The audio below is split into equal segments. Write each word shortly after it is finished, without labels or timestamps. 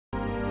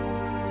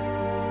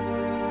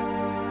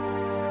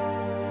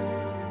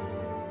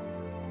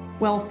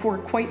Well, for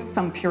quite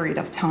some period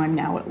of time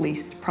now, at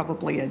least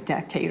probably a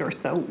decade or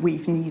so,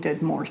 we've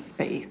needed more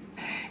space.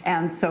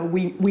 And so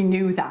we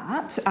knew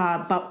that,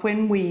 but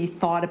when we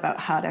thought about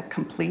how to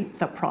complete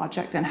the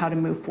project and how to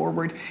move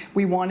forward,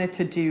 we wanted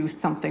to do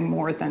something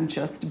more than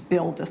just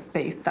build a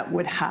space that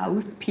would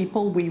house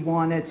people. We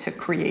wanted to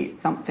create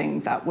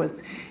something that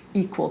was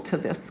equal to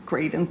this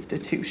great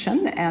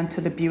institution and to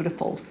the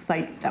beautiful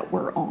site that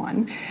we're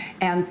on.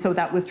 And so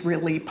that was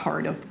really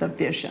part of the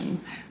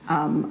vision.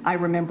 I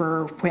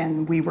remember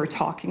when we were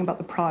talking about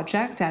the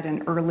project at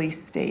an early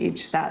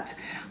stage that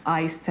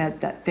I said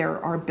that there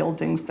are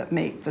buildings that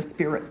make the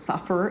spirit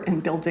suffer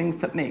and buildings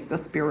that make the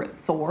spirit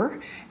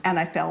soar. And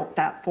I felt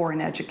that for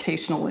an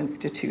educational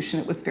institution,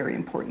 it was very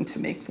important to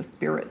make the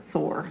spirit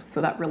soar.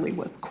 So that really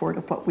was core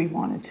to what we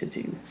wanted to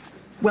do.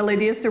 Well,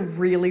 it is a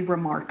really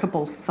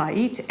remarkable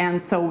site,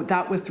 and so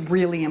that was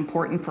really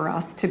important for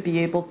us to be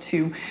able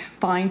to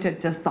find a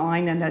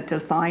design and a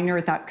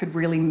designer that could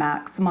really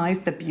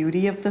maximize the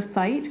beauty of the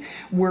site.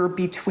 We're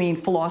between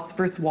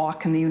Philosopher's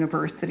Walk and the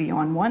university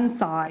on one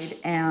side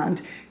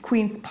and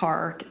Queen's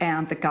Park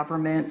and the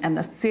government and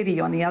the city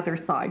on the other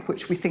side,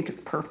 which we think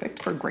is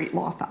perfect for great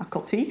law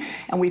faculty.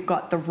 And we've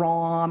got the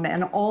ROM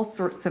and all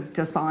sorts of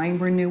design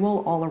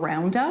renewal all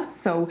around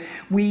us. So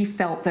we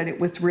felt that it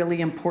was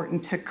really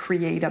important to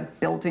create a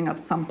building of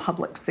some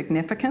public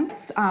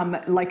significance.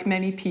 Like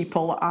many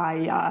people,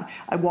 I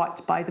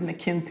walked by the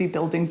McKinsey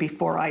building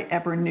before I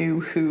ever knew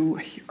who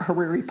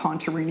Hariri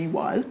Pontarini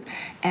was,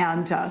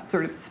 and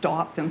sort of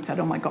stopped and said,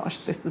 oh my gosh,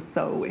 this is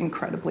so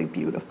incredibly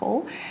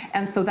beautiful.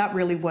 And so that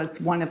really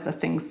was one of the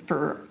things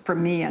for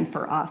me and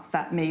for us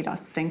that made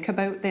us think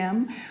about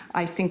them.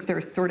 I think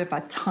there's sort of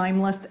a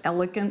timeless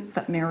elegance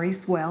that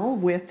marries well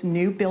with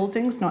new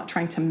buildings, not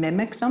trying to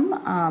mimic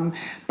them,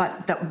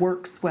 but that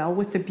works well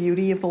with the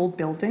beauty of old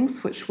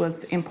buildings, which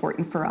was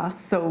important for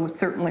us. So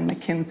certainly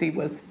McKinsey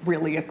was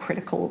really a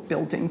critical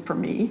building for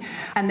me.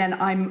 And then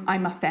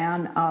I'm a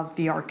fan of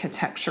the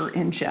architecture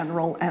in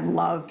general and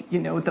love, you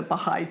know, the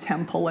Baha'i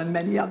temple and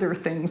many other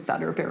things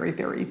that are very,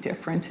 very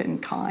different in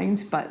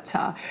kind. But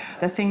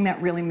the thing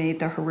that really made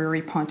the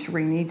Hariri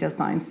Pontarini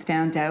design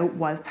stand out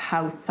was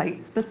how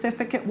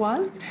site-specific it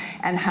was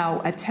and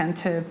how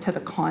attentive to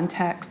the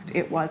context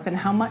it was and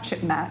how much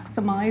it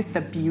maximized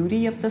the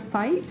beauty of the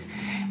site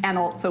and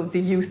also the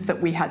use that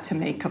we had to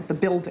make of the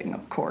building,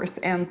 of course.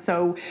 And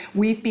so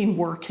we've been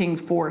working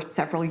for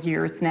several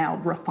years now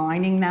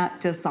refining that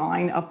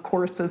design. Of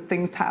course, as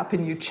things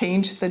happen, you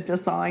change the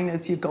design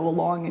as you go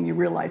along and you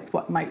realize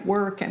what might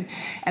work and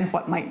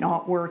what might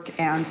not work.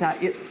 And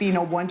it's been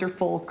a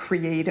wonderful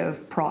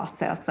creative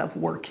process of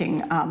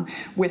working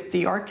with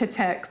the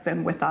architects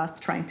and with us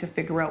trying to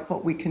figure out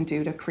what we can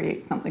do to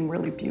create something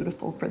really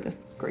beautiful for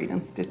this great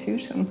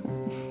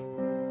institution.